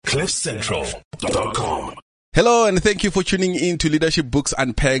CliffCentral.com. Hello, and thank you for tuning in to Leadership Books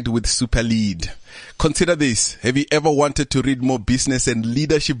Unpacked with Super Lead. Consider this. Have you ever wanted to read more business and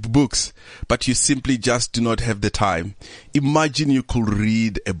leadership books, but you simply just do not have the time? Imagine you could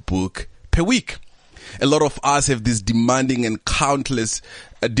read a book per week. A lot of us have these demanding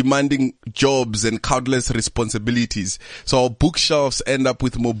jobs and countless responsibilities. So our bookshelves end up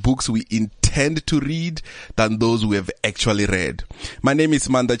with more books we intend to read than those we have actually read. My name is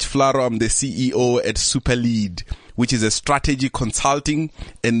Mandaj Flaro. I'm the CEO at Super Lead, which is a strategy consulting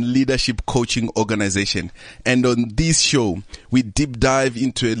and leadership coaching organization. And on this show, we deep dive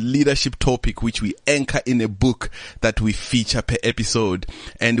into a leadership topic which we anchor in a book that we feature per episode,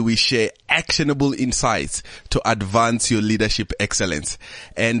 and we share actionable insights to advance your leadership excellence.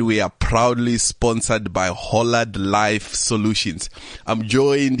 And we are proudly sponsored by Hollard Life Solutions. I'm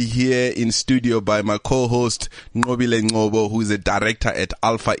joined here in studio by my co-host Nqobile Ngcobo, who is a director at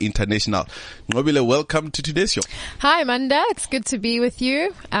Alpha International. Nqobile, welcome to today's show. Hi, Manda. It's good to be with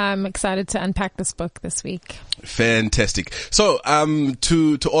you. I'm excited to unpack this book this week. Fantastic. So,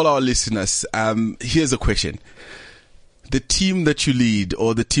 to all our listeners, here's a question. The team that you lead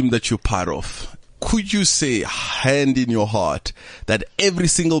or the team that you're part of, could you say hand in your heart that every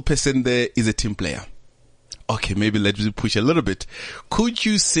single person there is a team player? Okay, maybe let's push a little bit. Could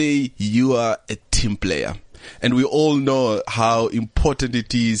you say you are a team player? And we all know how important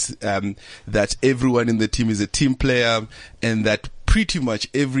it is that everyone in the team is a team player, and that pretty much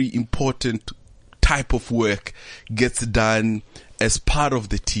every important type of work gets done as part of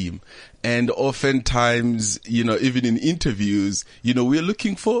the team. And oftentimes, even in interviews, we're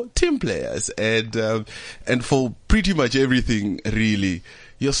looking for team players, and for pretty much everything, really,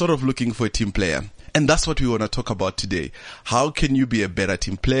 you're sort of looking for a team player. And that's what we want to talk about today. How can you be a better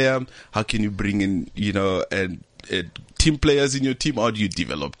team player? How can you bring in, team players in your team? How do you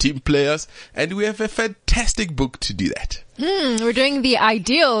develop team players? And we have a fantastic book to do that. We're doing the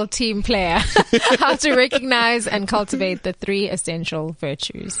ideal team player. How to recognize and cultivate the 3 essential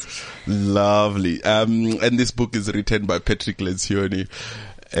virtues. Lovely. And this book is written by Patrick Lencioni.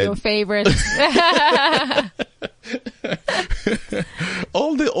 Your favorite.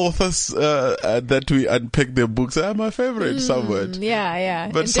 All the authors that we unpack their books are my favorite somewhat. Yeah.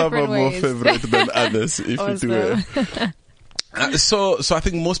 But some are more favorite than others, if it were. So I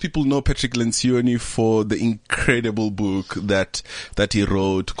think most people know Patrick Lencioni for the incredible book that he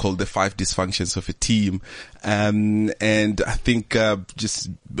wrote called The 5 Dysfunctions of a Team. And I think, just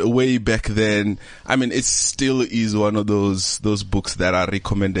way back then, it still is one of those books that are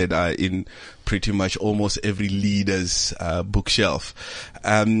recommended, in pretty much almost every leader's, bookshelf.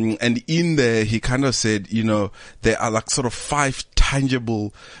 And in there, he kind of said, there are like sort of 5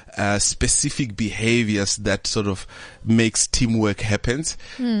 tangible, specific behaviors that sort of makes teamwork happens.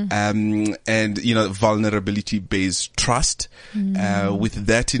 And, vulnerability based trust. With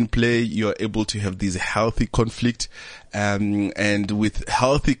that in play, you're able to have these healthy conflict, and with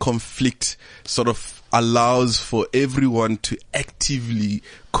healthy conflict sort of allows for everyone to actively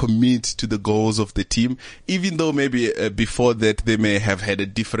commit to the goals of the team, even though maybe before that they may have had a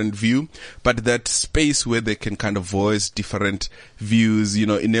different view, but that space where they can kind of voice different views,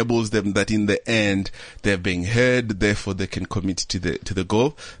 enables them that in the end they're being heard, therefore they can commit to the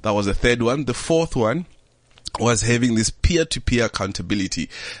goal. That was the 3rd one. The 4th one was having this peer-to-peer accountability.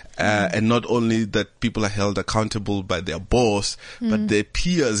 And not only that people are held accountable by their boss, but their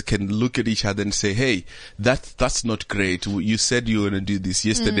peers can look at each other and say, hey, that's not great. You said you were going to do this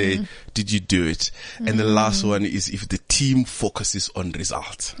yesterday. Did you do it? And the last one is if the team focuses on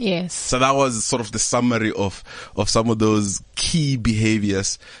results. Yes. So that was sort of the summary of some of those key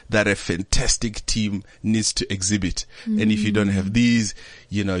behaviors that a fantastic team needs to exhibit. And if you don't have these,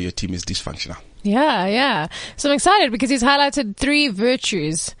 your team is dysfunctional. Yeah. So I'm excited because he's highlighted 3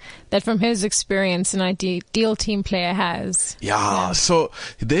 virtues that from his experience an ideal team player has. Yeah. So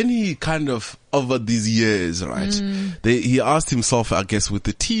then he kind of, over these years, right, he asked himself, I guess, with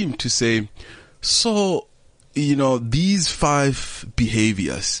the team to say, so, these 5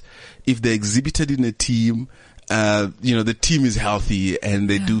 behaviors, if they're exhibited in a team, the team is healthy and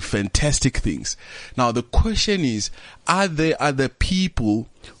they do fantastic things. Now, the question is, are there other people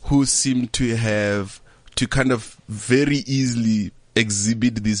who seem to have to kind of very easily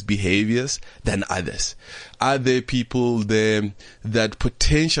exhibit these behaviors than others? Are there people there that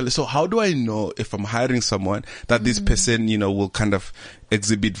potentially, so how do I know if I'm hiring someone that this person, will kind of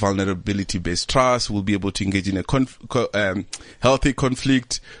exhibit vulnerability based trust, will be able to engage in a healthy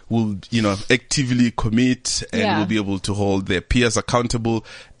conflict, will, actively commit, and will be able to hold their peers accountable,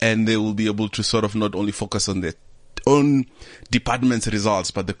 and they will be able to sort of not only focus on their own department's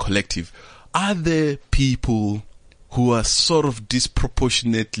results, but the collective. Are there people who are sort of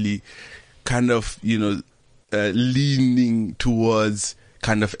disproportionately kind of, leaning towards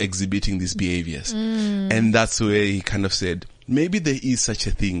kind of exhibiting these behaviors? And that's where he kind of said, maybe there is such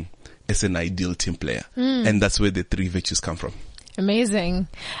a thing as an ideal team player. And that's where the 3 virtues come from. Amazing.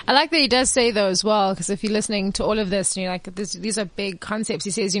 I like that he does say though as well, because if you're listening to all of this and you're like, these are big concepts.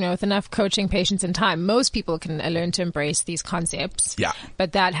 He says, with enough coaching, patience and time, most people can learn to embrace these concepts. Yeah.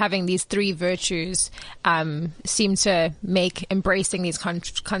 But that having these 3 virtues, seem to make embracing these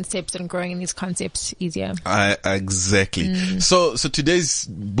concepts and growing in these concepts easier. Exactly. So today's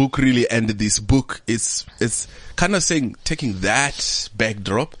book really ended. This book, it's kind of saying, taking that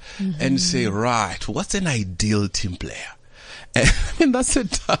backdrop and say, right, what's an ideal team player? I mean, that's a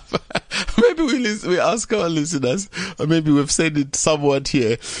tough. Maybe we ask our listeners, or maybe we've said it somewhat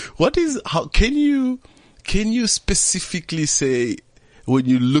here. How can you specifically say, when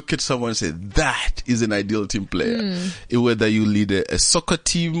you look at someone and say, that is an ideal team player, whether you lead a soccer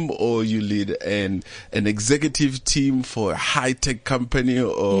team or you lead an executive team for a high-tech company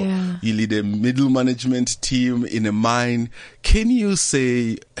or you lead a middle management team in a mine, can you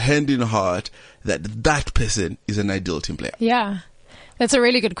say hand in heart that person is an ideal team player? Yeah. That's a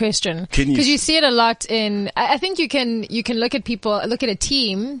really good question. Because you see it a lot I think you can look at a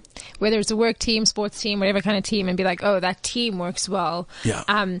team, whether it's a work team, sports team, whatever kind of team, and be like, oh, that team works well. Yeah.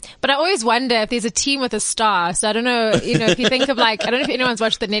 But I always wonder if there's a team with a star. So I don't know, if you think of I don't know if anyone's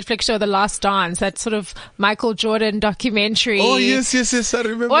watched the Netflix show The Last Dance, that sort of Michael Jordan documentary. Oh, yes, I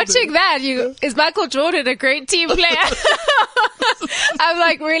remember. Watching that, is Michael Jordan a great team player?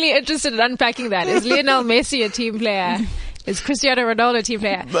 I'm really interested in unpacking that. Is Lionel Messi a team player? Is Cristiano Ronaldo a team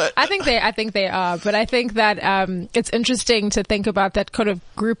player? But I think they are. But I think that it's interesting to think about that kind of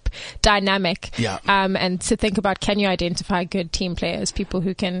group dynamic. Yeah. And to think about, can you identify good team players, people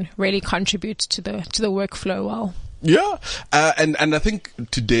who can really contribute to the workflow well? Yeah. And I think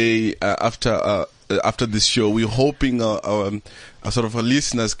today, after this show, we're hoping our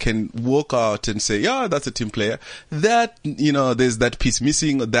listeners can walk out and say, yeah, that's a team player. That, there's that piece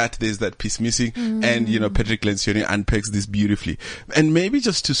missing, or there's that piece missing. And, Patrick Lencioni unpacks this beautifully. And maybe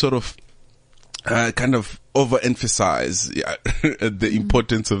just to sort of, kind of overemphasize the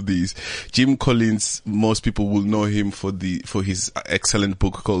importance of these. Jim Collins, most people will know him for his excellent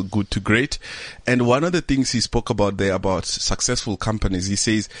book called Good to Great. And one of the things he spoke about there about successful companies, he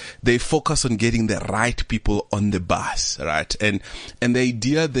says they focus on getting the right people on the bus, right? And the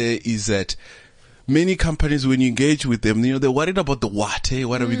idea there is that many companies, when you engage with them, they're worried about the what, hey,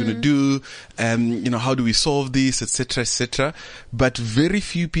 what are we going to do? How do we solve this, etc., etc. But very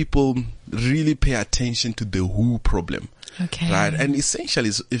few people really pay attention to the who problem. Okay. Right. And essentially,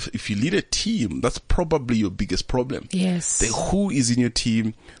 if you lead a team, that's probably your biggest problem. Yes. The who is in your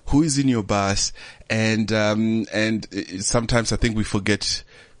team, who is in your bus. And sometimes I think we forget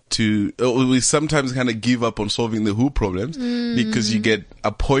we sometimes kind of give up on solving the who problems because you get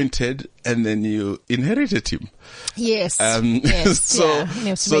appointed and then you inherit a team. Yes. Yes.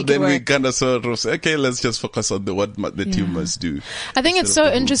 So then we kind of sort of say, okay, let's just focus on what the team must do. I think it's so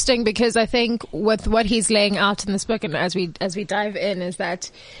interesting because I think with what he's laying out in this book, and as we dive in, is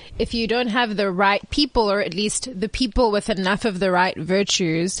that if you don't have the right people, or at least the people with enough of the right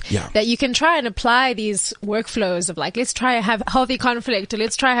virtues, that you can try and apply these workflows of let's try to have healthy conflict, or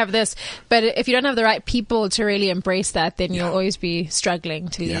let's try have this. But if you don't have the right people to really embrace that, then you'll always be struggling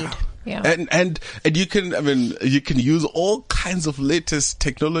to lead. Yeah. And you can use all kinds of latest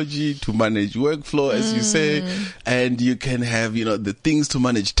technology to manage workflow, as you say, and you can have, the things to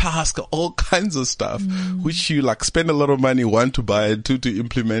manage tasks, all kinds of stuff, which you spend a lot of money, one, to buy, and two, to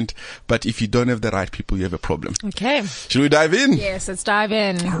implement. But if you don't have the right people, you have a problem. Okay. Should we dive in? Yes, let's dive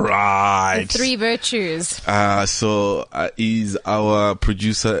in. Right. The 3 virtues. Is our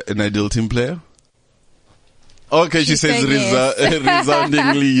producer an ideal team player? Okay, she says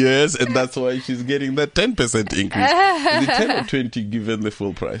resoundingly yes, and that's why she's getting that 10% increase. Is it 10 or 20 given the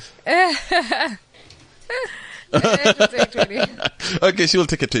full price? Okay, she will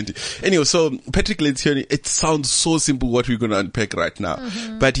take a 20. Anyway, so Patrick Lencioni, it sounds so simple what we're going to unpack right now.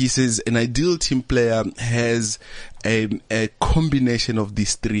 But he says an ideal team player has a combination of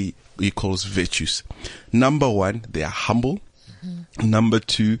these 3 he calls virtues. Number 1, they are humble. Number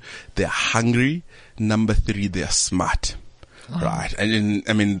 2, they're hungry. Number 3, they're smart. right? And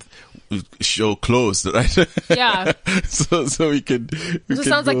I mean, show closed, right? Yeah. so we can. It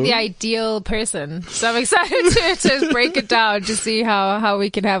sounds like the ideal person. So I'm excited to break it down to see how we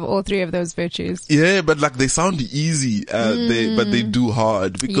can have all three of those virtues. Yeah, but like they sound easy, but they do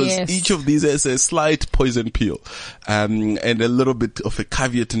hard, because each of these has a slight poison peel, and a little bit of a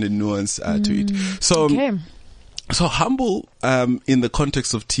caveat and a nuance to it. So, so humble, in the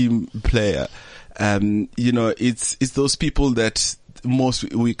context of team player, it's those people that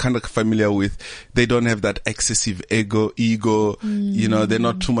we kind of familiar with. They don't have that excessive ego, they're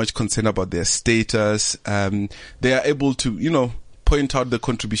not too much concerned about their status. They are able to, point out the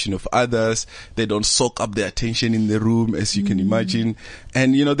contribution of others. They don't soak up the attention in the room, as you can imagine.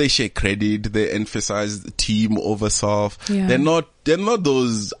 And, they share credit. They emphasize the team over self. Yeah. They're not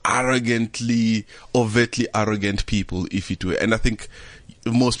those overtly arrogant people, if it were. And I think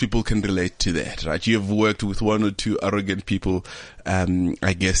most people can relate to that, right? You have worked with one or two arrogant people,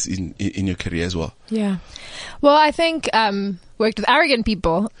 I guess, in your career as well. Yeah. Well, I think, worked with arrogant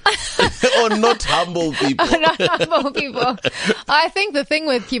people. Or not humble people. Not humble people. I think the thing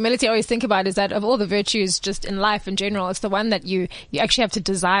with humility I always think about is that of all the virtues just in life in general, it's the one that you actually have to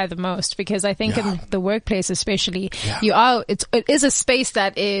desire the most, because I think in the workplace especially, it is a space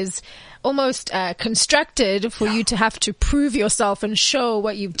that is almost constructed for you to have to prove yourself and show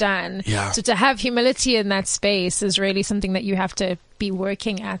what you've done. Yeah. So to have humility in that space is really something that you have to be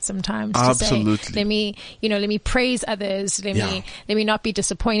working at sometimes. Absolutely. To say, let me praise others. Let me not be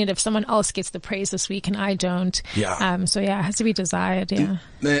disappointed if someone else gets the praise this week and I don't. Yeah. It has to be desired. Yeah.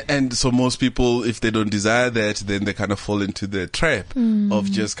 And so most people, if they don't desire that, then they kind of fall into the trap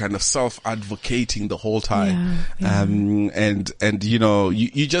of just kind of self-advocating the whole time. Yeah. And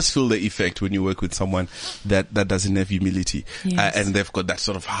you just feel the effect when you work with someone that doesn't have humility. Yes. And they've got that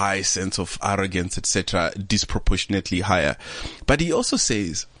sort of high sense of arrogance, etc., disproportionately higher. But he also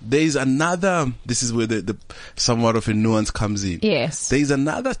says there is another, this is where the somewhat of a nuance comes in. Yes. There is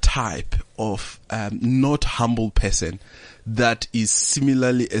another type of not humble person that is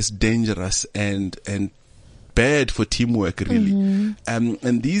similarly as dangerous and bad for teamwork, really.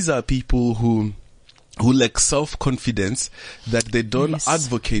 And these are people who lack self-confidence, that they don't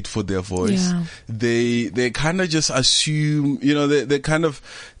advocate for their voice. Yeah. They kind of just assume,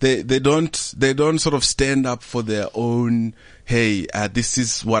 they don't sort of stand up for their own, hey, this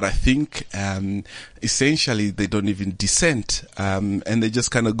is what I think. Essentially, they don't even dissent. And they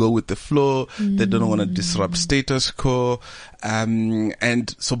just kind of go with the flow. They don't want to disrupt status quo.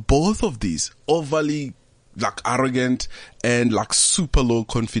 And so both of these, overly like arrogant and like super low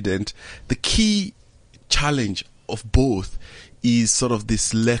confident, the key challenge of both is sort of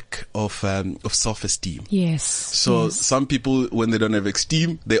this lack of self-esteem. Yes. So some people, when they don't have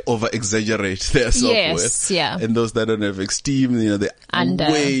esteem, they over-exaggerate their self-worth. Yes, yeah. And those that don't have esteem, they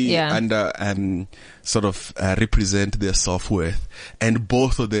represent their self-worth. And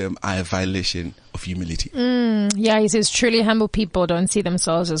both of them are a violation of humility. He says truly humble people don't see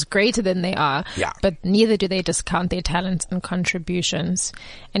themselves as greater than they are, but neither do they discount their talents and contributions.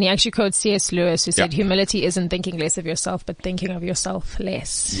 And he actually quotes C.S. Lewis, who said, humility isn't thinking less of yourself, but thinking of yourself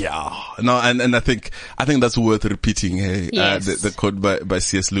less. Yeah. No, and I think that's worth repeating. Hey, the quote by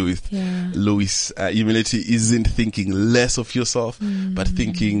C.S. Lewis. Yeah. Humility isn't thinking less of yourself, but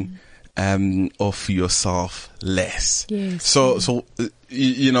thinking of yourself less. Yes. So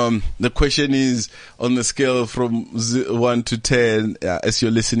the question is, on the scale from 1 to 10, as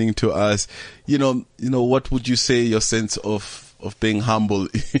you're listening to us, what would you say your sense of being humble?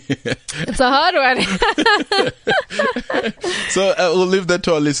 It's a hard one. So we'll leave that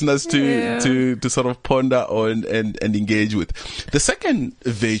to our listeners to sort of ponder on and engage with. The second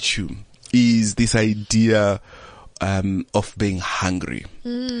virtue is this idea of being hungry,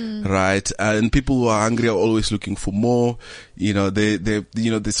 right? And people who are hungry are always looking for more. They're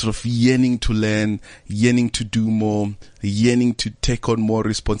sort of yearning to learn, yearning to do more, yearning to take on more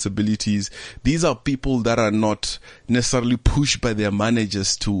responsibilities. These are people that are not necessarily pushed by their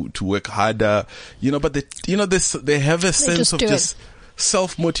managers to work harder, but they have a sense of just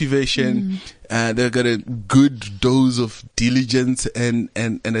self-motivation. They've got a good dose of diligence and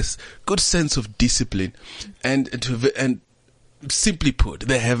a good sense of discipline. And simply put,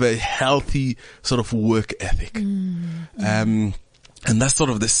 they have a healthy sort of work ethic. And that's sort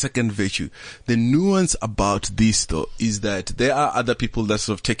of the second virtue. The nuance about this, though, is that there are other people that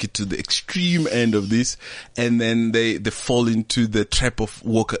sort of take it to the extreme end of this, and then they fall into the trap of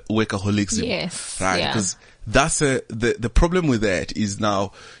workaholism. Yes. Right? Because that's the problem with that is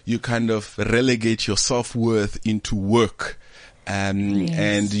now you kind of relegate your self-worth into work.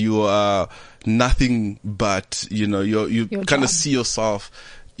 and you are nothing but, you kind of see yourself,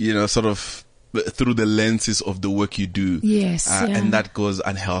 sort of through the lenses of the work you do. Yes. And that goes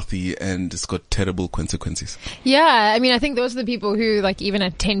unhealthy and it's got terrible consequences. Yeah. I mean, I think those are the people who, like, even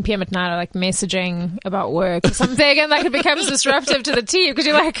at 10 p.m. at night are like messaging about work or something, and like it becomes disruptive to the team because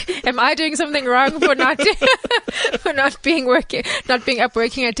you're like, am I doing something wrong for not being up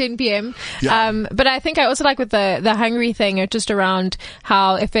working at 10 p.m.? Yeah. But I think I also like with the hungry thing, just around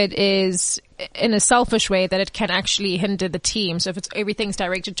how if it is in a selfish way, that it can actually hinder the team. So if everything's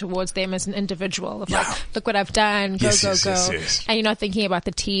directed towards them as an individual, like, look what I've done, go. Yes. And you're not thinking about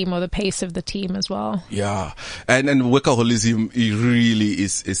the team or the pace of the team as well. Yeah. And workaholism, it really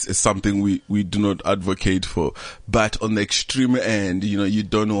is something we do not advocate for. But on the extreme end, you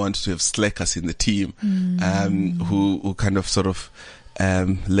don't want to have slackers in the team, who kind of sort of,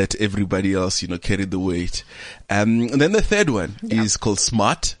 let everybody else, carry the weight. And then the third one is called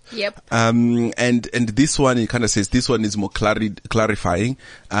SMART. Yep. And this one, it kind of says this one is more clarifying,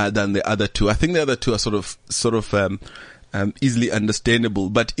 than the other two. I think the other two are sort of, easily understandable.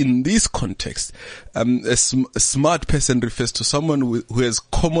 But in this context, a smart person refers to someone who has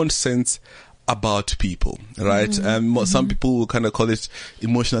common sense about people, right? Some people will kind of call it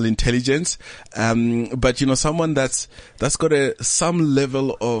emotional intelligence. But someone that's got some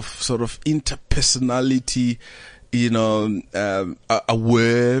level of sort of interpersonality,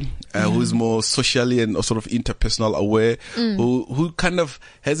 aware, who's more socially and sort of interpersonal aware, who kind of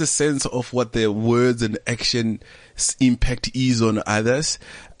has a sense of what their words and action impact is on others.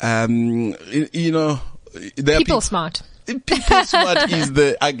 People smart. People smart is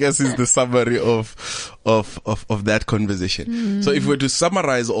the summary of that conversation. So if we were to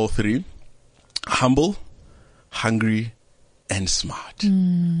summarize all three: humble, hungry, and smart.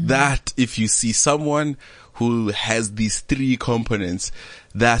 That, if you see someone who has these three components,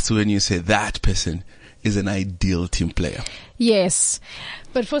 that's when you say that person is an ideal team player. Yes.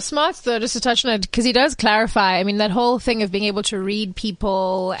 But for smart, though, just to touch on it, because he does clarify, I mean, that whole thing of being able to read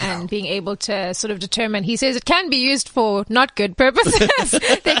people and being able to sort of determine, he says it can be used for not good purposes.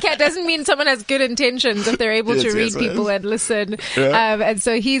 Doesn't mean someone has good intentions if they're able to read people and listen. Yeah. And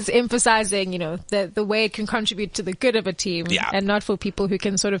so he's emphasizing, the way it can contribute to the good of a team and not for people who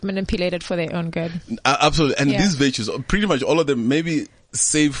can sort of manipulate it for their own good. Absolutely. And these virtues, pretty much all of them, maybe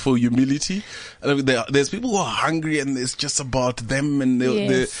save for humility. There's people who are hungry and it's just about them, and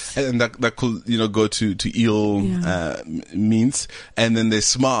that could go to ill means. And then there's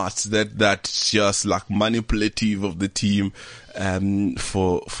smart that's just like manipulative of the team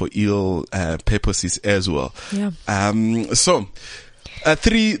for ill purposes as well. Yeah. So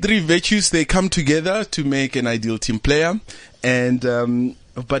three virtues, they come together to make an ideal team player. And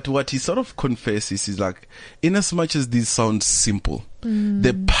but what he sort of confesses is like, in as much as these sound simple,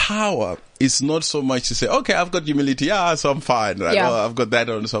 the power is not so much to say, okay, I've got humility, so I'm fine, right? Yeah. Oh, I've got that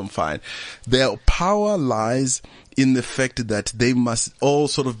on, so I'm fine. Their power lies in the fact that they must all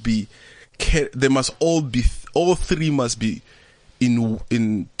sort of be, all three must be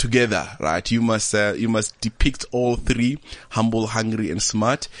in together, right? You must depict all three: humble, hungry, and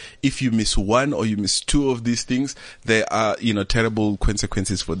smart. If you miss one or you miss two of these things, there are, terrible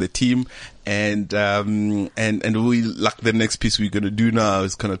consequences for the team. And we, like, the next piece we're going to do now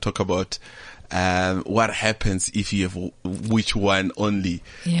is going to talk about, what happens if you have which one only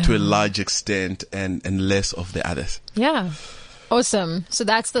to a large extent and less of the others. Yeah. Awesome. So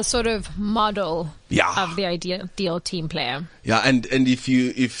that's the sort of model of the ideal team player. Yeah. And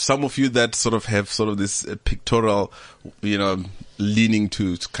if some of you that sort of have sort of this pictorial, leaning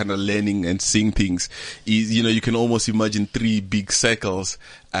to kind of learning and seeing things, is, you can almost imagine three big circles.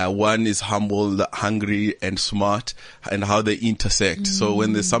 One is humble, hungry, and smart, and how they intersect. So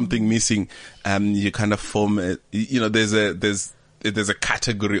when there's something missing, you kind of form there's a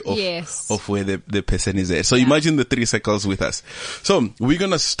category of where the person is at. So imagine the three circles with us. So we're going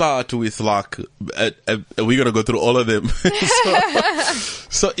to start with like, we're going to go through all of them.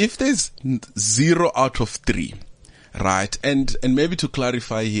 So if there's 0 out of 3, right? And maybe to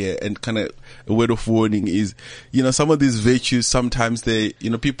clarify here, and kind of a word of warning is, some of these virtues, sometimes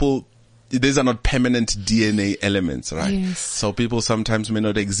these are not permanent DNA elements, right? Yes. So people sometimes may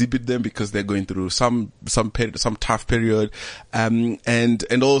not exhibit them because they're going through some tough period.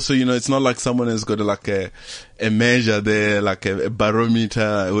 And also, it's not like someone has got a measure there, like a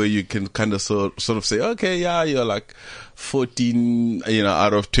barometer where you can kind of sort of say, okay, you're like 14,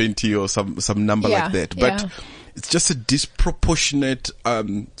 out of 20 or some number like that. But it's just a disproportionate,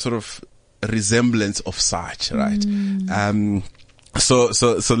 sort of resemblance of such, right? So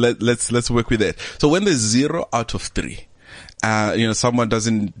let's work with that. So when there's 0 out of 3, someone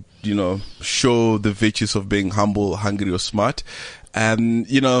doesn't, show the virtues of being humble, hungry, or smart,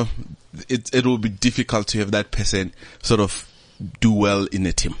 it will be difficult to have that person sort of do well in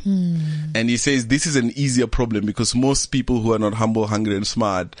a team. And he says this is an easier problem because most people who are not humble, hungry, and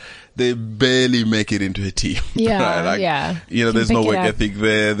smart, they barely make it into a team. Yeah, right? There's no work ethic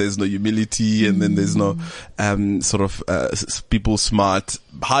there, there's no humility, and then there's no people smart.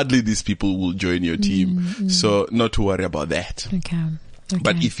 Hardly these people will join your team. So not to worry about that. Okay.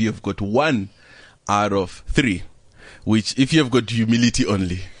 But if you've got 1 out of 3, which if you've got humility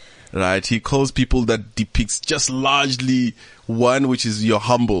only, right? He calls people that depicts just largely 1, which is you're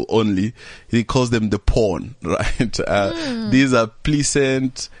humble only. He calls them the pawn, right? These are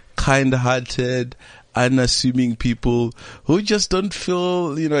pleasant, kind-hearted, unassuming people who just don't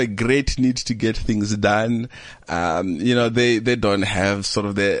feel, a great need to get things done. They don't have sort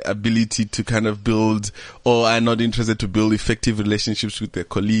of the ability to kind of build, or are not interested to build effective relationships with their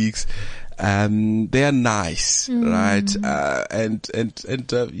colleagues. They are nice, right? And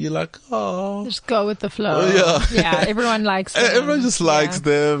you're like, oh, just go with the flow. Yeah. Everyone likes them. Everyone just likes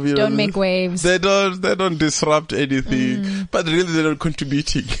them. Don't make waves. They don't disrupt anything, but really they're not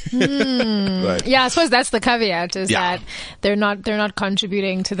contributing. Right. Yeah, I suppose that's the caveat is that they're not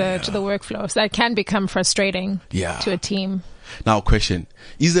contributing to the workflow. So that can become frustrating to a team. Now, question: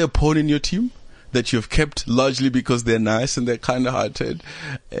 is there a pawn in your team that you've kept largely because they're nice and they're kind-hearted,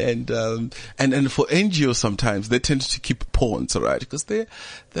 and for NGOs sometimes they tend to keep pawns, right? Because they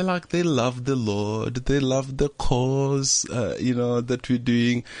love the Lord, they love the cause, that we're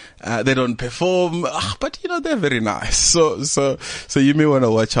doing. They don't perform, but they're very nice. So you may want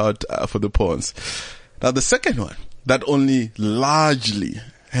to watch out for the pawns. Now the second one that only largely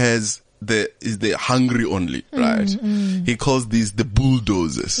is the hungry only, right? He calls these the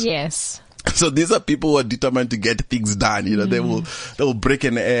bulldozers. Yes. So these are people who are determined to get things done. They will break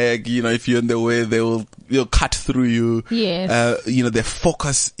an egg. If you're in the way, they'll cut through you. Yes. Their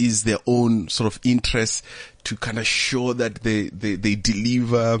focus is their own sort of interest to kind of show that they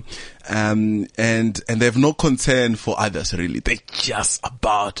deliver, and they have no concern for others really. They're just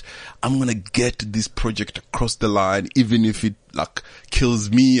about, I'm going to get this project across the line, even if it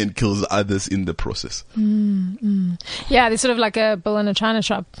kills me and kills others in the process. Yeah, they're sort of like a bull in a china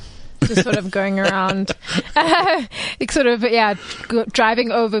shop. Just sort of going around,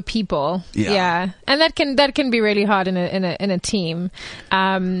 driving over people. Yeah. And that can be really hard in a team,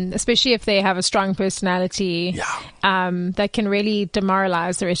 especially if they have a strong personality. Yeah. That can really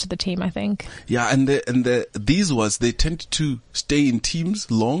demoralize the rest of the team, I think. Yeah. And these ones, they tend to stay in teams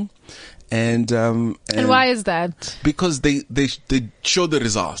long. And why is that? Because they show the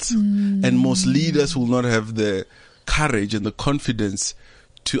results, and most leaders will not have the courage and the confidence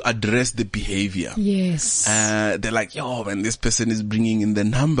to address the behavior. Yes. They're like, man, this person is bringing in the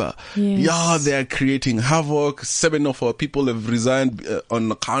number. Yes. They are creating havoc. 7 of our people have resigned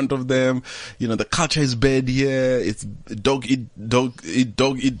on account of them. The culture is bad here. It's dog eat dog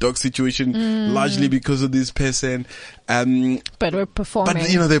situation, largely because of this person. But we're performing.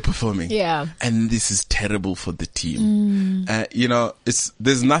 But they're performing. Yeah. And this is terrible for the team.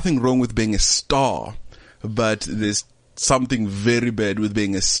 There's nothing wrong with being a star, but there's something very bad with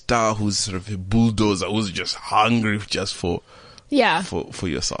being a star who's sort of a bulldozer, who's just hungry just for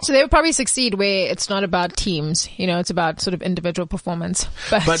yourself. So they would probably succeed where it's not about teams, it's about sort of individual performance.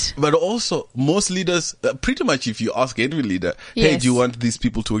 But also most leaders, pretty much if you ask any leader, hey, do you want these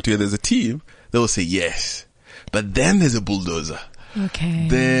people to work together as a team? They will say yes. But then there's a bulldozer. Okay.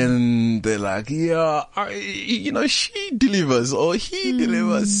 Then they're like, she delivers or he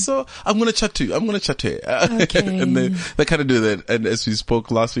delivers. So I'm going to chat to her. Okay. And they kind of do that. And as we spoke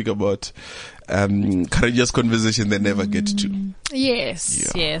last week about, courageous conversation they never get to.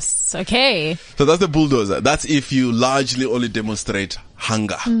 Yes. Yeah. Yes. Okay. So that's the bulldozer. That's if you largely only demonstrate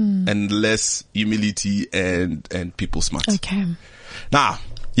hunger and less humility and people smart. Okay. Now,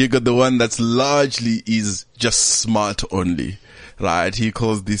 you got the one that's largely is just smart only. Right, he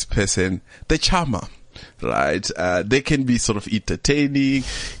calls this person the charmer. Right, they can be sort of entertaining,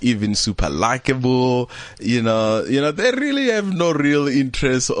 even super likable. They really have no real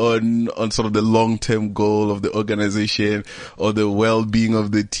interest on sort of the long-term goal of the organization or the well-being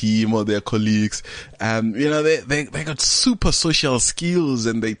of the team or their colleagues. They got super social skills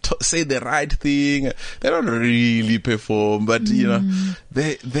and they say the right thing. They don't really perform, but their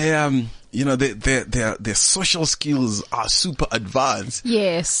social skills are super advanced.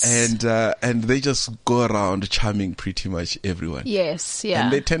 Yes. And they just go around charming pretty much everyone. Yes, yeah.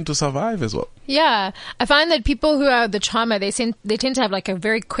 And they tend to survive as well. Yeah, I find that people who are the charmer, they tend to have like a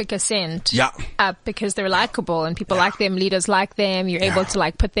very quick ascent up because they're likable and people like them, leaders like them. You're able to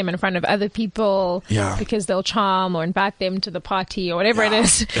like put them in front of other people because they'll charm, or invite them to the party or whatever it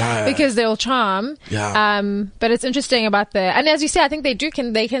is because they'll charm. But it's interesting about and as you say, I think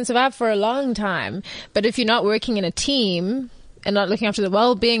they can survive for a long time. But if you're not working in a team and not looking after the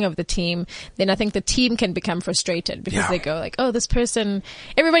well-being of the team, then I think the team can become frustrated because they go like, oh, this person,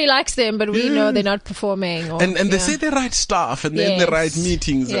 everybody likes them, but we know they're not performing. Or, and they say the right stuff and they're in the right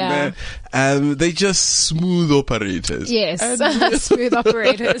meetings and they're just smooth operators. Yes, smooth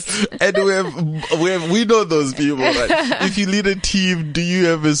operators. And we know those people, right? If you lead a team, do you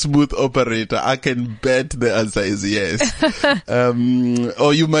have a smooth operator? I can bet the answer is yes.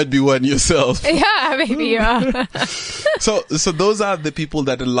 Or you might be one yourself. Yeah, maybe you are. So those are the people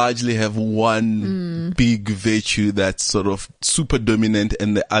that largely have one big virtue that's sort of super dominant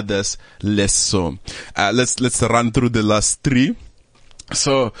and the others less so. Let's run through the last three.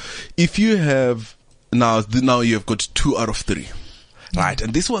 So if you have now you have got 2 out of 3. Right.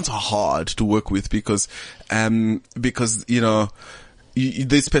 And this one's hard to work with because you know,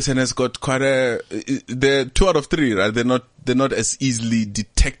 this person has got they're 2 out of 3, right? They're not as easily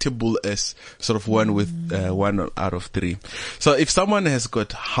detectable as sort of one with 1 out of 3. So if someone has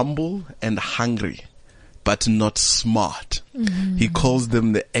got humble and hungry, but not smart, he calls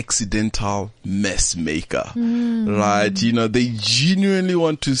them the accidental mess maker, right? You know, they genuinely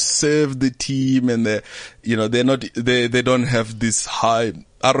want to serve the team and they don't have this high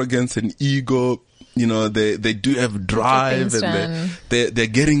arrogance and ego. You know, they do have drive and they're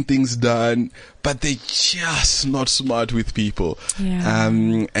getting things done, but they're just not smart with people.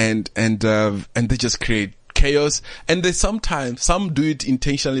 And they just create chaos. And some do it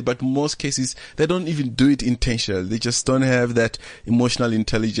intentionally, but most cases, they don't even do it intentionally. They just don't have that emotional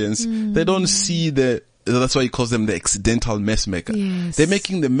intelligence. They don't see that's why he calls them the accidental mess maker. Yes. They're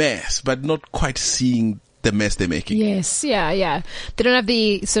making the mess, but not quite seeing the mess they're making. Yes, yeah. They don't have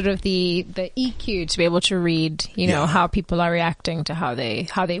the sort of the EQ to be able to read, how people are reacting to how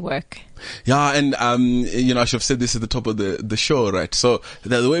they work. Yeah, and I should have said this at the top of the show, right? So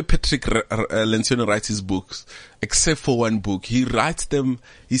the way Patrick Lencioni writes his books, except for one book, he writes them.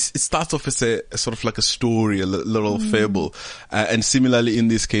 It starts off as a sort of like a story, a little fable, and similarly in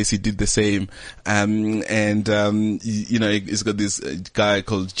this case, he did the same. He's got this guy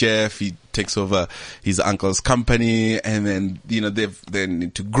called Jeff. He takes over his uncle's company, and then they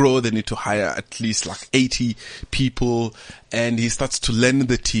need to grow. They need to hire at least like 80 people, and he starts to learn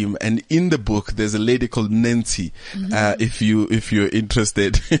the team. And in the book, there's a lady called Nancy. If you're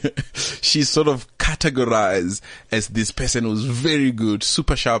interested, she's sort of categorized as this person who's very good,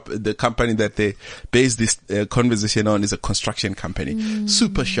 super sharp. The company that they base this conversation on is a construction company.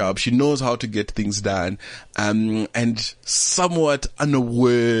 Super sharp. She knows how to get things done, and somewhat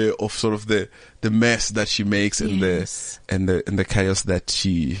unaware of sort of the mess that she makes and the chaos that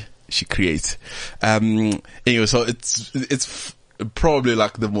she creates. Anyway, so it's probably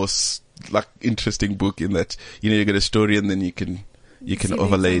like the most like interesting book in that, you get a story and then you can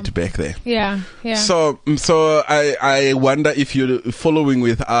overlay it back there. Yeah. So I wonder if you're following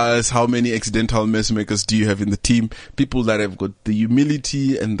with us, how many accidental mess makers do you have in the team? People that have got the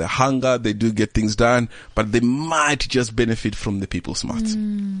humility and the hunger, they do get things done, but they might just benefit from the people smarts.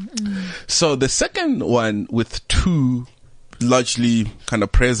 So the second one with 2 largely kind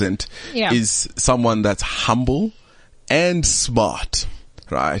of present is someone that's humble and smart,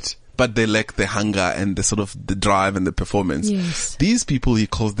 right? But they lack the hunger and the sort of the drive and the performance. Yes. These people, he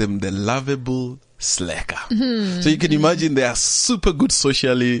calls them the lovable slacker. So you can imagine they are super good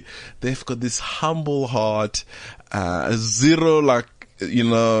socially. They've got this humble heart, zero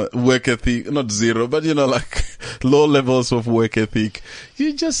work ethic, not zero, but like low levels of work ethic.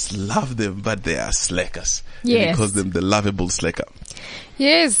 You just love them, but they are slackers. Yes. And he calls them the lovable slacker.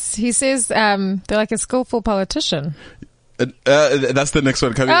 Yes. He says, they're like a skillful politician. That's the next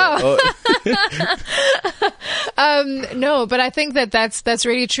one coming up. No, but I think that's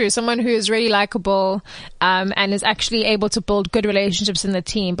really true. Someone who is really likable, and is actually able to build good relationships in the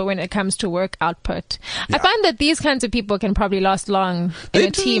team. But when it comes to work output, I find that these kinds of people can probably last long in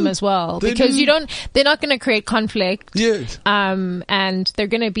a team as well, because they're not going to create conflict. Yes. And they're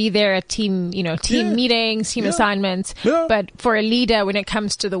going to be there at team meetings, team assignments. Yeah. But for a leader, when it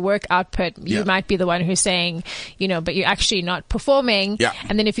comes to the work output, you might be the one who's saying, but you're actually not performing. Yeah.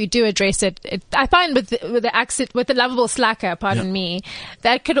 And then if you do address it, I find with the lovable slacker, pardon me,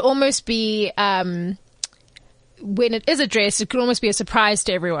 that could almost be when it is addressed, it could almost be a surprise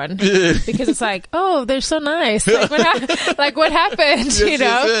to everyone because it's like, oh, they're so nice. Like what happened? Yes, you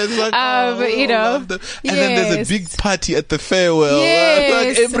know, yes, like, you know, and then there's a big party at the farewell.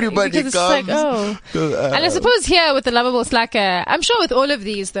 Yes, like everybody because comes. It's like, and I suppose here with the Lovable Slacker, I'm sure with all of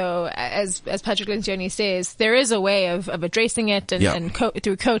these though, as Patrick Lencioni says, there is a way of addressing it and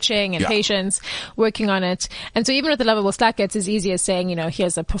through coaching and patience, working on it. And so even with the Lovable Slacker, it's as easy as saying, you know,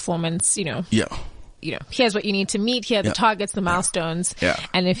 here's a performance, you know. Yeah. You know, here's what you need to meet. Here are the targets, the milestones. Yeah.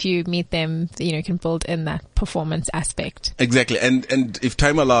 And if you meet them, you know, you can build in that performance aspect. Exactly. And if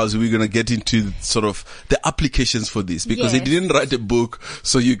time allows, we're going to get into sort of the applications for this because he didn't write a book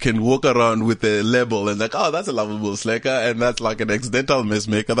so you can walk around with a label and like, oh, that's a Lovable Slacker and that's like an accidental mess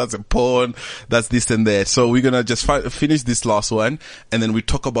maker. That's a pawn. That's this and that. So we're going to just finish this last one and then we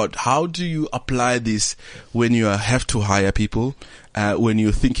talk about how do you apply this when you have to hire people. When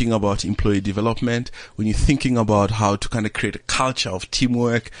you're thinking about employee development, when you're thinking about how to kind of create a culture of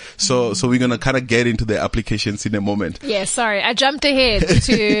teamwork. So we're going to kind of get into the applications in a moment. Yeah, sorry. I jumped ahead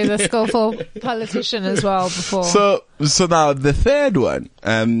to the skillful politician as well before. So now the third one,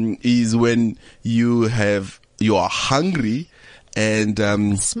 is when you are hungry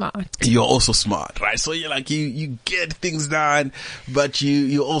and smart. You're also smart, right? So you're like you get things done, but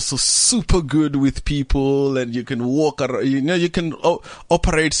you're also super good with people, and you can walk around. You know, you can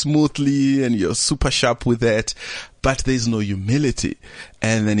operate smoothly, and you're super sharp with that. But there's no humility,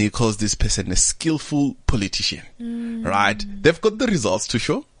 and then he calls this person a skillful politician, right? They've got the results to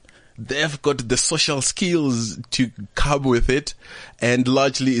show. They've got the social skills to come with it. And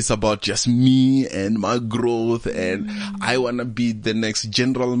largely it's about just me and my growth. And I want to be the next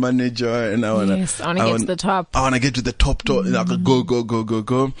general manager. And I want to get to the top. I want to get to the top. Like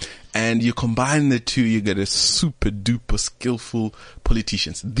go. And you combine the two, you get a super duper skillful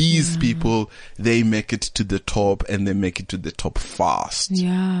politicians. These people, they make it to the top and they make it to the top fast.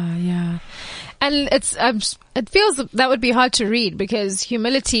 Yeah. And it feels that would be hard to read because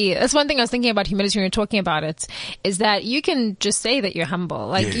humility, that's one thing I was thinking about humility when you're talking about it, is that you can just say that you're humble.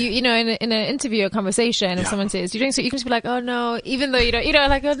 Like, you know, in an interview or conversation, if someone says, you're doing so, you can just be like, oh no, even though you know,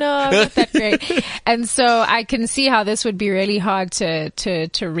 like, oh no, I'm not that great. And so I can see how this would be really hard to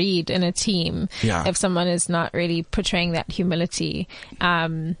read in a team if someone is not really portraying that humility.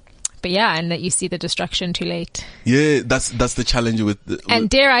 But and that you see the destruction too late. Yeah, that's the challenge with and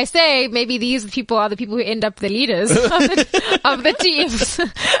dare I say, maybe these people are the people who end up the leaders of the teams.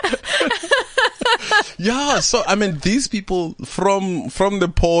 Yeah, so I mean, these people from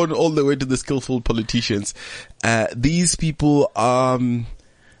the pawn all the way to the skillful politicians, these people are in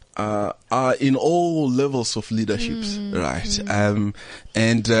all levels of leaderships, right?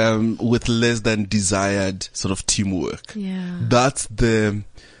 And with less than desired sort of teamwork. Yeah.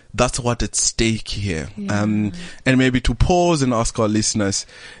 That's what's at stake here. And maybe to pause and ask our listeners,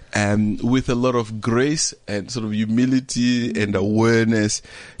 with a lot of grace and sort of humility and awareness,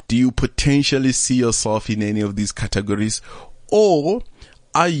 do you potentially see yourself in any of these categories? Or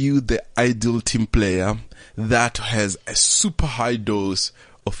are you the ideal team player that has a super high dose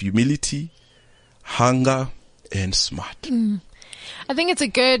of humility, hunger, and smart? I think it's a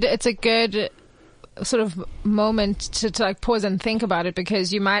good sort of moment to like pause and think about it,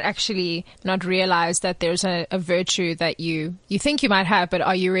 because you might actually not realize that there's a virtue that you think you might have, but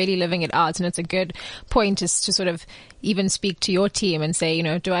are you really living it out? And it's a good point to sort of even speak to your team and say, you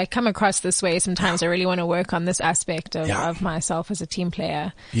know, do I come across this way? Sometimes I really want to work on this aspect of myself as a team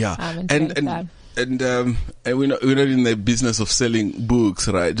player. And we're not in the business of selling books,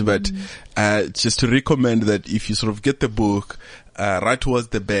 right? But just to recommend that if you sort of get the book, right towards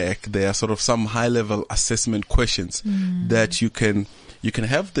the back, there are sort of some high-level assessment questions that you can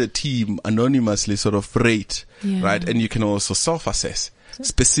have the team anonymously sort of rate, right? And you can also self-assess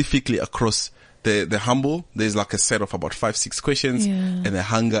specifically across the humble. There's like a set of about 5-6 questions, and the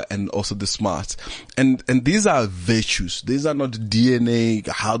hunger and also the smart. And these are virtues. These are not DNA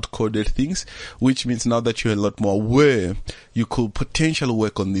hard-coded things, which means now that you're a lot more aware, you could potentially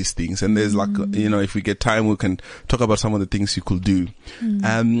work on these things. And there's like, you know, if we get time, we can talk about some of the things you could do.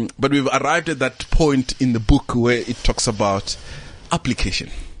 But we've arrived at that point in the book where it talks about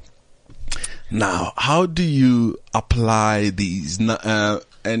application. Now, how do you apply these?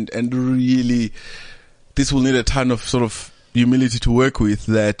 And really, this will need a ton of sort of humility to work with,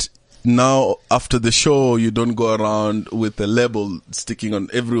 that now after the show, you don't go around with a label sticking on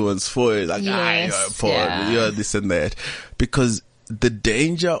everyone's forehead, like, you're a pawn, you're this and that. Because the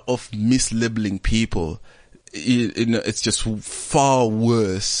danger of mislabeling people, it's just far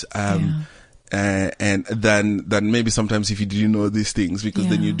worse. and than maybe sometimes if you didn't know these things, because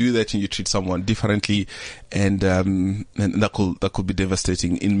then you do that and you treat someone differently, and that could be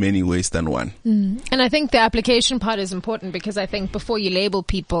devastating in many ways than one. And I think the application part is important, because I think before you label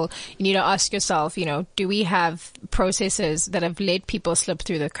people, you need to ask yourself, do we have processes that have let people slip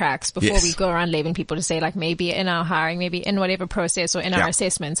through the cracks before we go around labeling people, to say, like, maybe in our hiring, maybe in whatever process or in our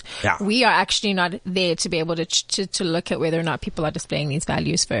assessments, we are actually not there to be able to look at whether or not people are displaying these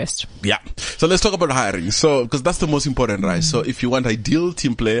values first. Yeah. So let's talk about hiring. So, because that's the most important, right? So if you want ideal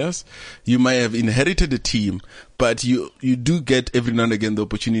team players, you might have inherited a team, but you do get every now and again the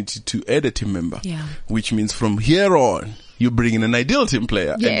opportunity to add a team member. Yeah. Which means from here on, you bring in an ideal team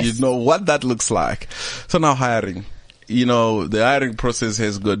player, and you know what that looks like. So now hiring. The hiring process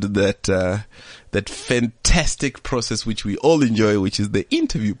has got that fantastic process which we all enjoy, which is the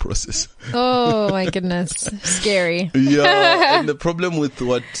interview process. Oh my goodness. Scary. Yeah. And the problem with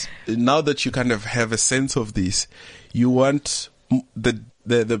now that you kind of have a sense of this, you want the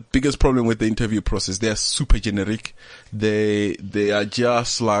biggest problem with the interview process, they are super generic. They are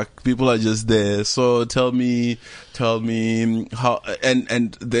just like, people are just there. So tell me how,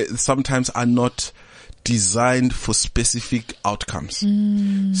 and they sometimes are not designed for specific outcomes.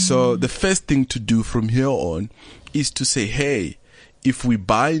 So the first thing to do from here on is to say, hey, if we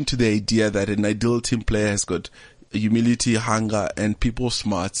buy into the idea that an ideal team player has got humility, hunger, and people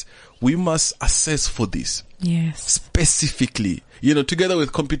smarts, we must assess for this. Yes. Specifically, together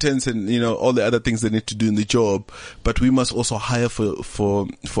with competence and, all the other things they need to do in the job, but we must also hire for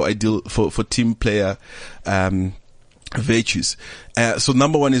team player, virtues. So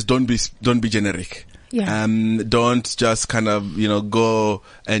number one is don't be generic. Yeah. Don't just kind of, go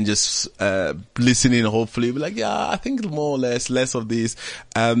and just, listen in, hopefully be like, I think more or less of this.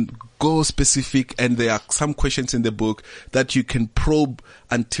 Go specific, and there are some questions in the book that you can probe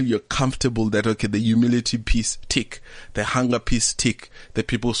until you're comfortable that, okay, the humility piece, tick, the hunger piece, tick, the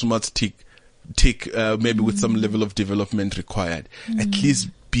people smart, tick, maybe with some level of development required. At least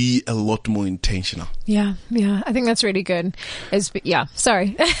be a lot more intentional. Yeah. I think that's really good.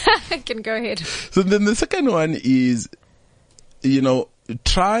 Sorry. I can go ahead. So then the second one is,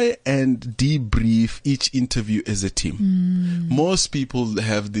 try and debrief each interview as a team. Most people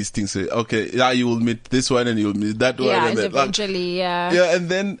have these things, say, okay, you will meet this one and you'll meet that one. And eventually, Yeah, and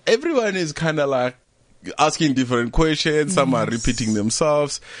then everyone is kind of like asking different questions. Some are repeating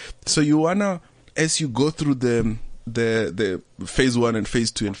themselves. So you wanna, as you go through the phase 1 and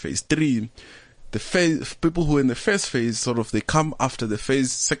phase 2 and phase 3, people who are in the first phase, sort of, they come after the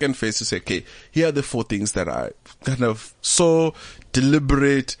second phase to say, okay, here are the 4 things that are kind of so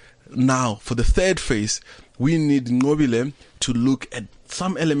deliberate. Now, for the third phase, we need Nqobile to look at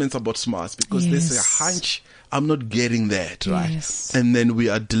some elements about smarts, because there's a hunch I'm not getting that, right? Yes. And then we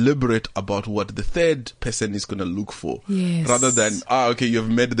are deliberate about what the third person is going to look for. Yes. Rather than, okay, you've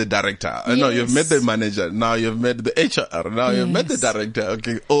met the director. No, you've met the manager. Now you've met the HR. Now you've met the director.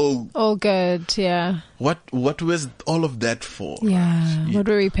 Okay, all good, yeah. What was all of that for? Yeah. Right? What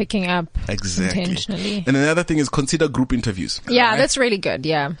were we picking up? Exactly. Intentionally. And another thing is consider group interviews. Yeah, right? That's really good,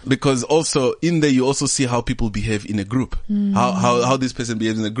 yeah. Because also in there you also see how people behave in a group. How this person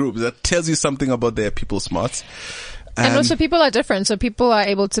behaves in a group. That tells you something about their people smarts. And also people are different, so people are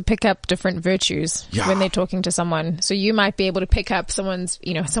able to pick up different virtues when they're talking to someone. So you might be able to pick up someone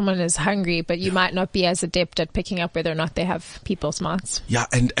is hungry, but you might not be as adept at picking up whether or not they have people smarts. Yeah,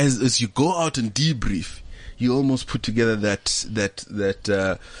 and as you go out and debrief, you almost put together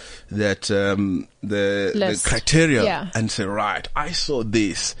the criteria and say, right, I saw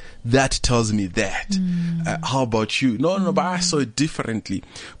this, that tells me that. How about you? No, but I saw it differently.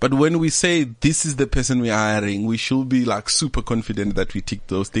 But when we say this is the person we're hiring, we should be like super confident that we tick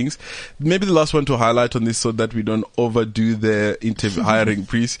those things. Maybe the last one to highlight on this, so that we don't overdo the interview hiring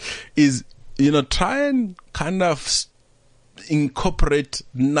piece, is, try and kind of incorporate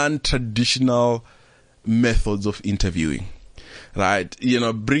non-traditional methods of interviewing, right?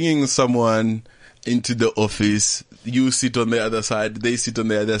 Bringing someone into the office, you sit on the other side, they sit on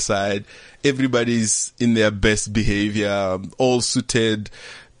the other side, everybody's in their best behavior, all suited.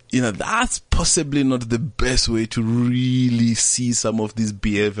 That's possibly not the best way to really see some of these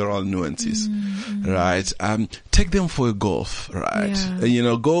behavioral nuances, right? Take them for a golf, right?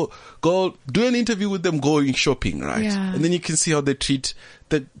 Yeah. Go do an interview with them going shopping, right? Yeah. And then you can see how they treat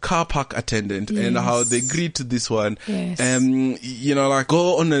the car park attendant and how they greet this one. Yes. Like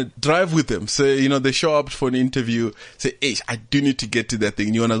go on a drive with them. So, they show up for an interview, say, hey, I do need to get to that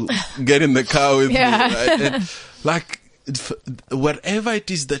thing. You want to get in the car with me, right? And, whatever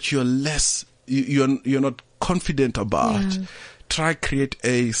it is that you're not confident about, try create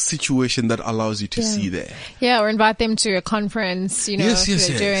a situation that allows you to see there. Yeah, or invite them to a conference, if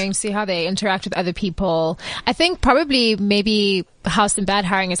they're doing, see how they interact with other people. I think probably maybe how some bad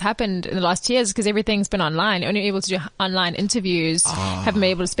hiring has happened in the last years because everything's been online, only able to do online interviews, haven't been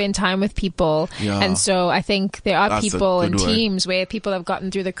able to spend time with people. Yeah. And so I think there are people and teams where people have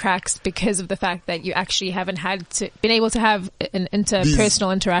gotten through the cracks because of the fact that you actually haven't been able to have an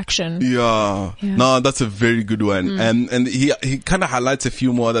interpersonal interaction. Yeah. No, that's a very good one. And he kind of highlights a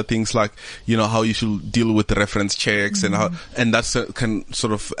few more other things like, how you should deal with the reference checks and that's can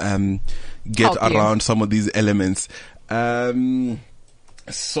sort of, get around some of these elements.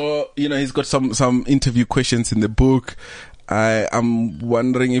 So, he's got some interview questions in the book. I'm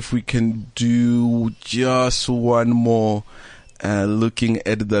wondering if we can do just one more, looking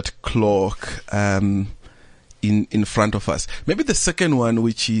at that clock, in front of us. Maybe the second one,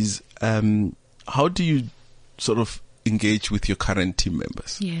 which is, how do you sort of engage with your current team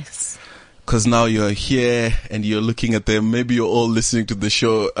members? Yes. Because now you're here and you're looking at them. Maybe you're all listening to the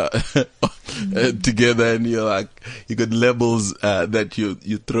show together, and you're like, you got labels that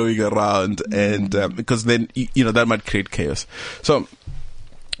you're throwing around, and because then that might create chaos. So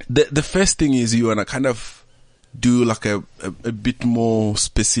the first thing is you wanna kind of do like a bit more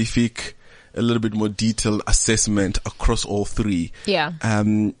specific, a little bit more detailed assessment across all three. Yeah.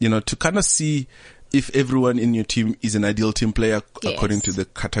 To kind of see if everyone in your team is an ideal team player according to the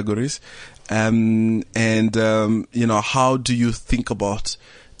categories. How do you think about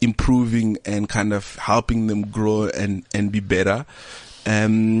improving and kind of helping them grow and be better?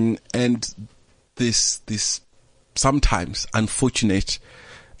 And this sometimes unfortunate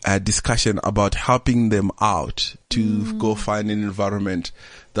discussion about helping them out to go find an environment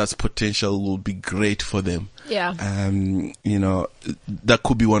that's potential will be great for them. Yeah. That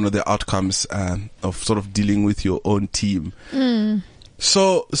could be one of the outcomes of sort of dealing with your own team.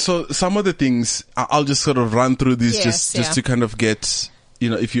 So some of the things I'll just sort of run through these just to kind of get,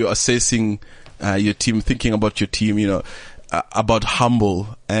 if you're assessing your team, thinking about your team, about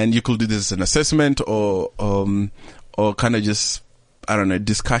humble, and you could do this as an assessment or kind of just, I don't know,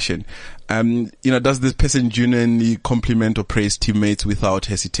 discussion. Does this person genuinely compliment or praise teammates without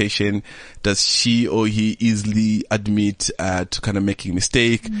hesitation? Does she or he easily admit to kind of making a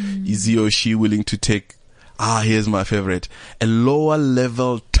mistake? Is he or she willing to take, here's my favorite, a lower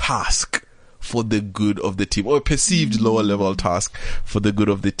level task for the good of the team, or a perceived lower level task for the good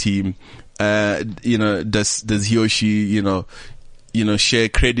of the team? Does he or she, share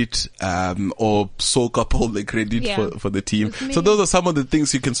credit, or soak up all the credit for the team. So those are some of the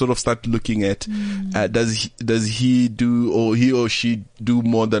things you can sort of start looking at. Does he do, or he or she do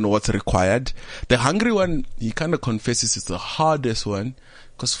more than what's required? The hungry one, he kind of confesses it's the hardest one,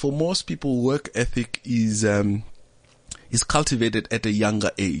 because for most people, work ethic is cultivated at a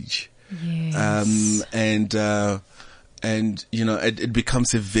younger age. Yes. And it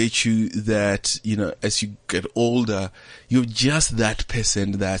becomes a virtue that, as you get older, you're just that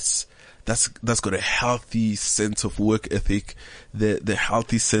person that's got a healthy sense of work ethic, the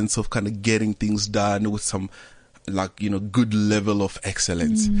healthy sense of kind of getting things done with some, good level of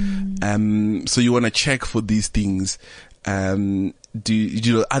excellence. So you want to check for these things. Do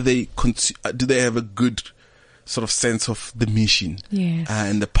they have a good sort of sense of the mission? Yes.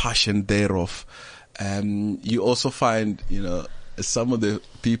 And the passion thereof? You also find, some of the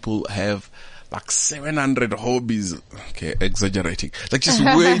people have like 700 hobbies. Okay, exaggerating. Like just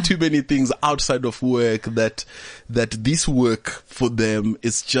way too many things outside of work that this work for them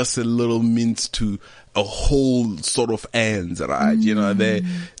is just a little means to a whole sort of ends, right?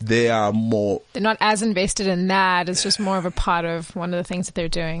 They are more. They're not as invested in that. It's just more of a part of one of the things that they're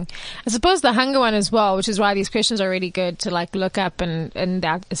doing. I suppose the hunger one as well, which is why these questions are really good to look up and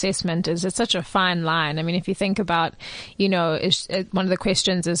that assessment is it's such a fine line. I mean, if you think about, one of the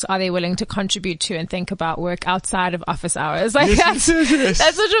questions is, are they willing to contribute to and think about work outside of office hours? That's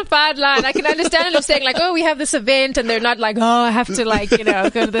such a fine line. I can understand them saying we have this event, and they're not like, I have to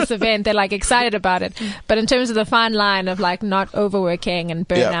go to this event. They're excited about it. But in terms of the fine line of not overworking and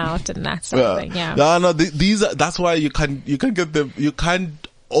burnout and that sort of thing, these are, that's why you can't get them, you can't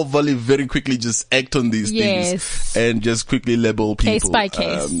overly very quickly just act on these things and just quickly label people. Case by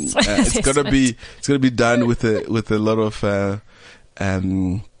case. It's gonna be done with a lot of,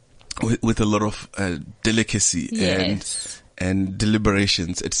 with a lot of, delicacy and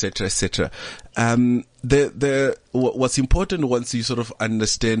deliberations, etc., etc. What's important once you sort of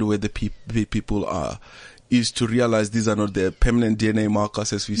understand where the people are is to realize these are not the permanent DNA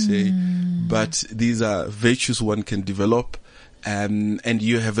markers, as we say, but these are virtues one can develop, and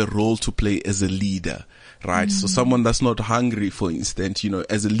you have a role to play as a leader. Right. So someone that's not hungry, for instance,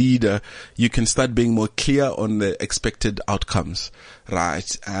 as a leader, you can start being more clear on the expected outcomes.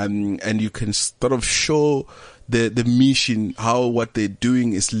 Right. And you can sort of show the mission, how what they're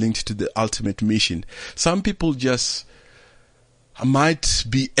doing is linked to the ultimate mission. Some people just might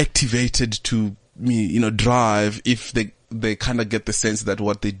be activated to drive if they kind of get the sense that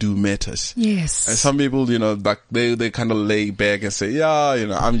what they do matters. Yes. And some people, like they kind of lay back and say,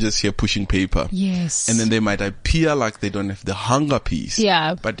 I'm just here pushing paper. Yes. And then they might appear like they don't have the hunger piece.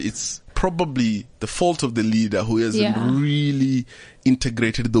 Yeah. But it's probably the fault of the leader who hasn't really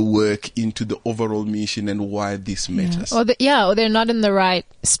integrated the work into the overall mission and why this matters. Or they're not in the right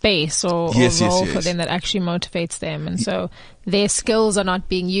space or role for them that actually motivates them. And so their skills are not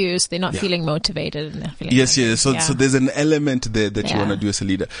being used. They're not feeling motivated. And they're feeling So there's an element there that you want to do as a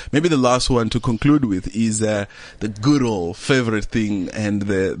leader. Maybe the last one to conclude with is the good old favorite thing and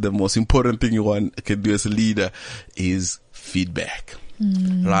the most important thing you can do as a leader is feedback.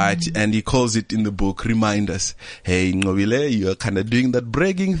 Right. And he calls it in the book, reminders. Hey, Ngobile, you're kind of doing that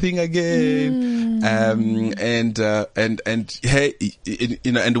bragging thing again. And hey,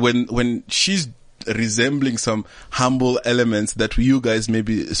 and when she's resembling some humble elements that you guys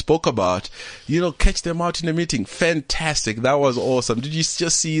maybe spoke about, catch them out in a meeting. Fantastic. That was awesome. Did you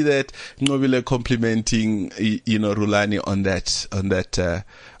just see that Ngobile complimenting, Rulani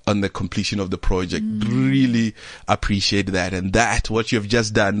on the completion of the project? Really appreciate that. And what you've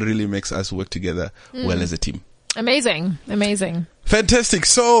just done really makes us work together well as a team. Amazing. Fantastic.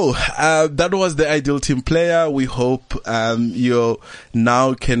 So, that was the ideal team player. We hope, you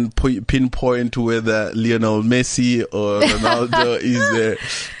now can pinpoint whether Lionel Messi or Ronaldo is a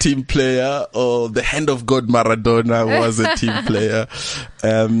team player or the hand of God Maradona was a team player.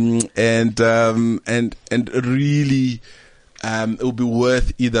 And really, it will be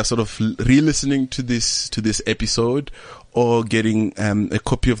worth either sort of re-listening to this episode or getting a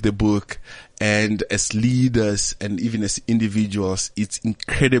copy of the book. And as leaders and even as individuals, it's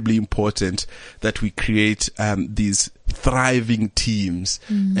incredibly important that we create these thriving teams.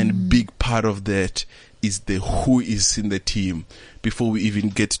 And a big part of that is the who is in the team before we even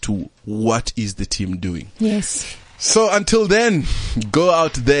get to what is the team doing. Yes. So until then, go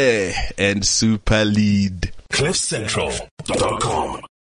out there and super lead. CliffCentral.com